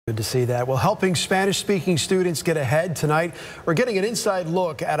Good to see that. Well, helping Spanish-speaking students get ahead tonight, we're getting an inside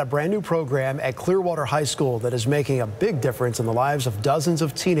look at a brand new program at Clearwater High School that is making a big difference in the lives of dozens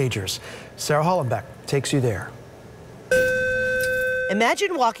of teenagers. Sarah Hollenbeck takes you there.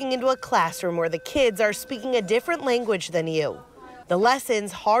 Imagine walking into a classroom where the kids are speaking a different language than you. The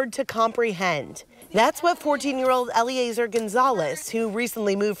lessons hard to comprehend. That's what 14-year-old Eliezer Gonzalez, who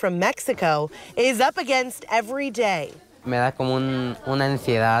recently moved from Mexico, is up against every day.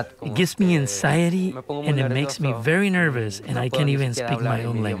 It gives me anxiety and it makes me very nervous, and I can't even speak my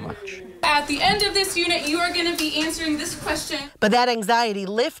own language. At the end of this unit, you are going to be answering this question. But that anxiety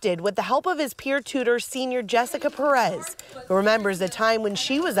lifted with the help of his peer tutor, senior Jessica Perez, who remembers a time when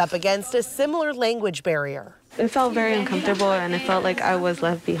she was up against a similar language barrier. It felt very uncomfortable, and it felt like I was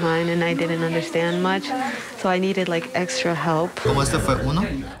left behind and I didn't understand much, so I needed extra help.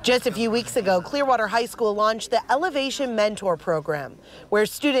 Just a few weeks ago, Clearwater High School launched the Elevation Mentor Program, where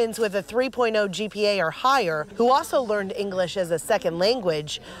students with a 3.0 GPA or higher, who also learned English as a second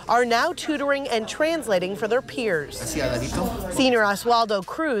language, are now tutoring and translating for their peers. Senior Oswaldo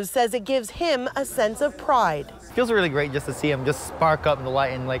Cruz says it gives him a sense of pride. It feels really great just to see him just spark up in the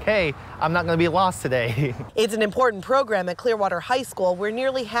light and hey, I'm not going to be lost today. It's an important program at Clearwater High School where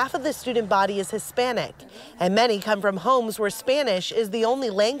nearly half of the student body is Hispanic, and many come from homes where Spanish is the only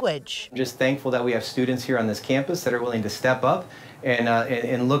language. I'm just thankful that we have students here on this campus that are willing to step up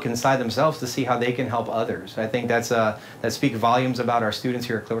and look inside themselves to see how they can help others. I think that speaks volumes about our students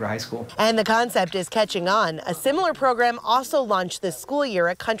here at Clearwater High School. And the concept is catching on. A similar program also launched this school year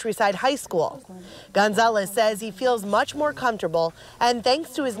at Countryside High School. Gonzalez says he feels much more comfortable, and thanks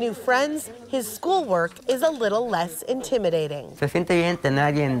to his new friends, his schoolwork is a little less intimidating.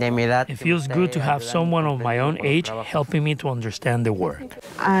 It feels good to have someone of my own age helping me to understand the work.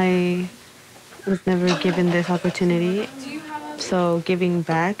 I was never given this opportunity, so giving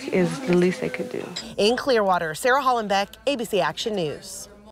back is the least I could do. In Clearwater, Sarah Hollenbeck, ABC Action News.